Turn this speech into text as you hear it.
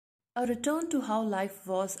A return to how life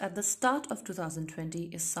was at the start of 2020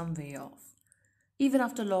 is some way off. Even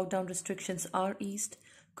after lockdown restrictions are eased,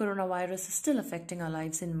 coronavirus is still affecting our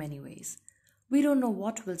lives in many ways. We don't know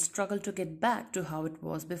what will struggle to get back to how it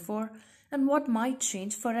was before and what might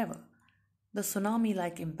change forever. The tsunami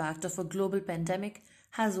like impact of a global pandemic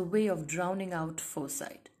has a way of drowning out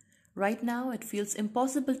foresight. Right now, it feels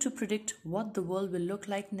impossible to predict what the world will look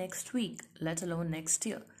like next week, let alone next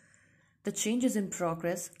year. The changes in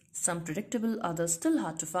progress, some predictable, others still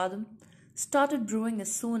hard to fathom, started brewing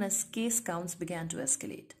as soon as case counts began to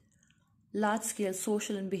escalate. Large scale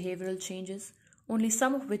social and behavioral changes, only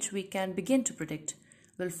some of which we can begin to predict,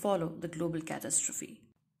 will follow the global catastrophe.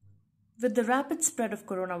 With the rapid spread of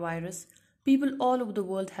coronavirus, people all over the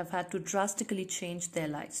world have had to drastically change their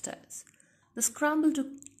lifestyles. The scramble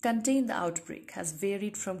to contain the outbreak has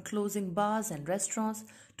varied from closing bars and restaurants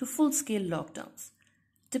to full scale lockdowns.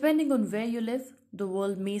 Depending on where you live, the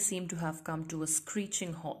world may seem to have come to a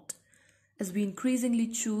screeching halt. As we increasingly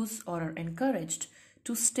choose or are encouraged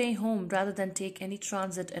to stay home rather than take any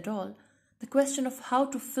transit at all, the question of how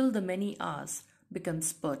to fill the many hours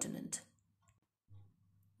becomes pertinent.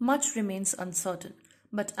 Much remains uncertain,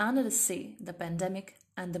 but analysts say the pandemic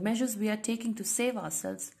and the measures we are taking to save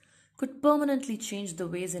ourselves could permanently change the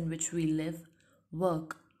ways in which we live,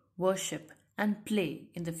 work, worship, and play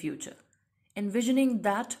in the future. Envisioning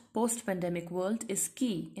that post pandemic world is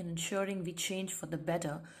key in ensuring we change for the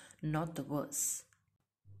better, not the worse.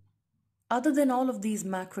 Other than all of these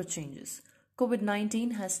macro changes, COVID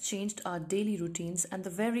 19 has changed our daily routines and the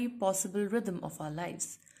very possible rhythm of our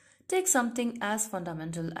lives. Take something as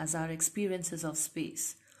fundamental as our experiences of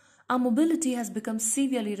space. Our mobility has become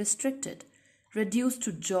severely restricted, reduced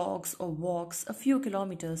to jogs or walks a few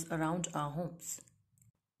kilometers around our homes.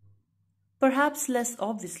 Perhaps less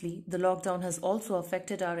obviously, the lockdown has also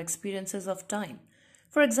affected our experiences of time.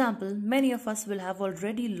 For example, many of us will have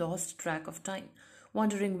already lost track of time,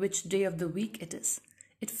 wondering which day of the week it is.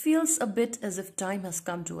 It feels a bit as if time has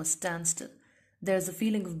come to a standstill. There is a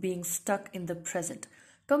feeling of being stuck in the present,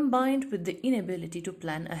 combined with the inability to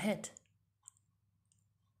plan ahead.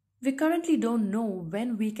 We currently don't know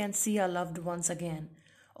when we can see our loved ones again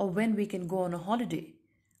or when we can go on a holiday.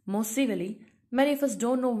 Most severely, many of us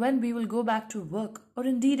don't know when we will go back to work or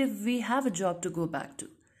indeed if we have a job to go back to.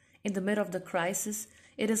 In the middle of the crisis,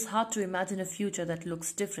 it is hard to imagine a future that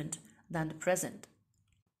looks different than the present.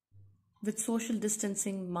 With social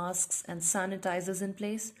distancing, masks, and sanitizers in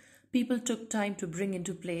place, people took time to bring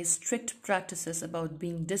into place strict practices about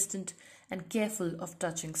being distant and careful of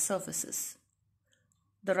touching surfaces.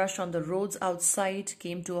 The rush on the roads outside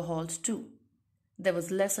came to a halt too. There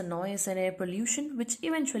was less noise and air pollution, which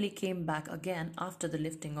eventually came back again after the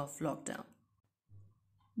lifting of lockdown.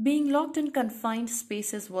 Being locked in confined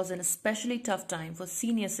spaces was an especially tough time for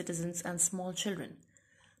senior citizens and small children.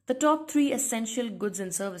 The top three essential goods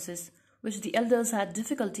and services, which the elders had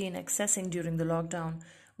difficulty in accessing during the lockdown,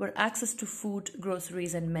 were access to food,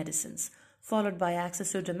 groceries, and medicines, followed by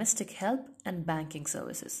access to domestic help and banking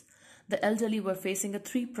services. The elderly were facing a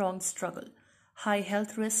three-pronged struggle: high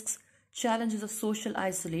health risks, challenges of social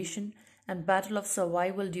isolation, and battle of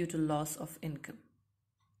survival due to loss of income.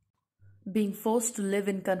 Being forced to live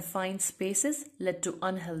in confined spaces led to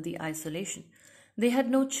unhealthy isolation. They had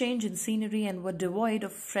no change in scenery and were devoid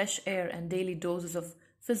of fresh air and daily doses of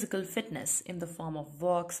physical fitness in the form of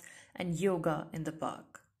walks and yoga in the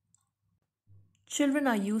park. Children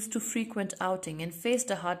are used to frequent outing and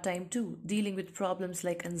faced a hard time too, dealing with problems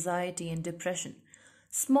like anxiety and depression.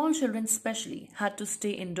 Small children especially had to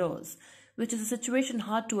stay indoors, which is a situation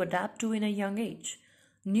hard to adapt to in a young age.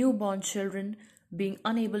 Newborn children, being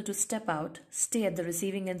unable to step out, stay at the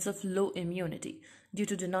receiving ends of low immunity due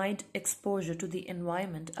to denied exposure to the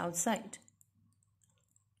environment outside.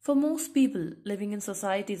 For most people living in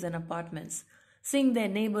societies and apartments, seeing their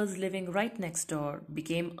neighbors living right next door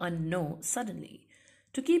became a no suddenly.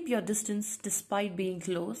 To keep your distance despite being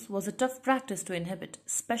close was a tough practice to inhibit,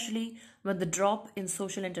 especially when the drop in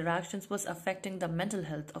social interactions was affecting the mental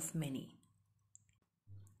health of many.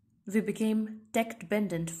 We became tech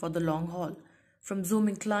dependent for the long haul. From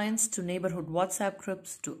Zooming clients to neighborhood WhatsApp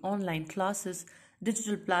groups to online classes,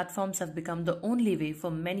 digital platforms have become the only way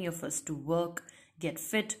for many of us to work, get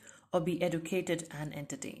fit, or be educated and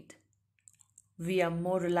entertained. We are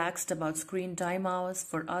more relaxed about screen time hours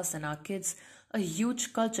for us and our kids, a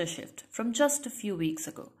huge culture shift from just a few weeks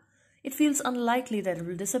ago. It feels unlikely that it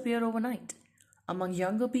will disappear overnight. Among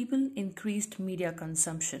younger people, increased media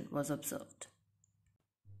consumption was observed.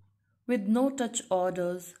 With no-touch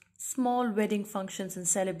orders, small wedding functions and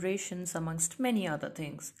celebrations amongst many other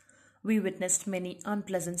things, we witnessed many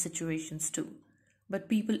unpleasant situations too. but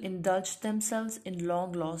people indulged themselves in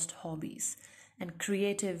long lost hobbies and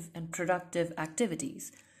creative and productive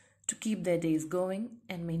activities to keep their days going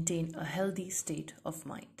and maintain a healthy state of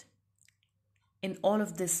mind. In all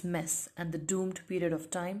of this mess and the doomed period of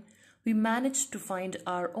time, we managed to find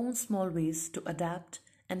our own small ways to adapt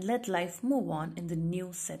and let life move on in the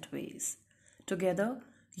new set ways. Together,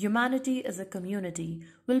 humanity as a community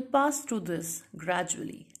will pass through this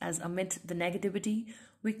gradually as amid the negativity,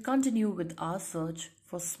 we continue with our search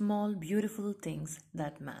for small, beautiful things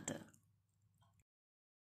that matter.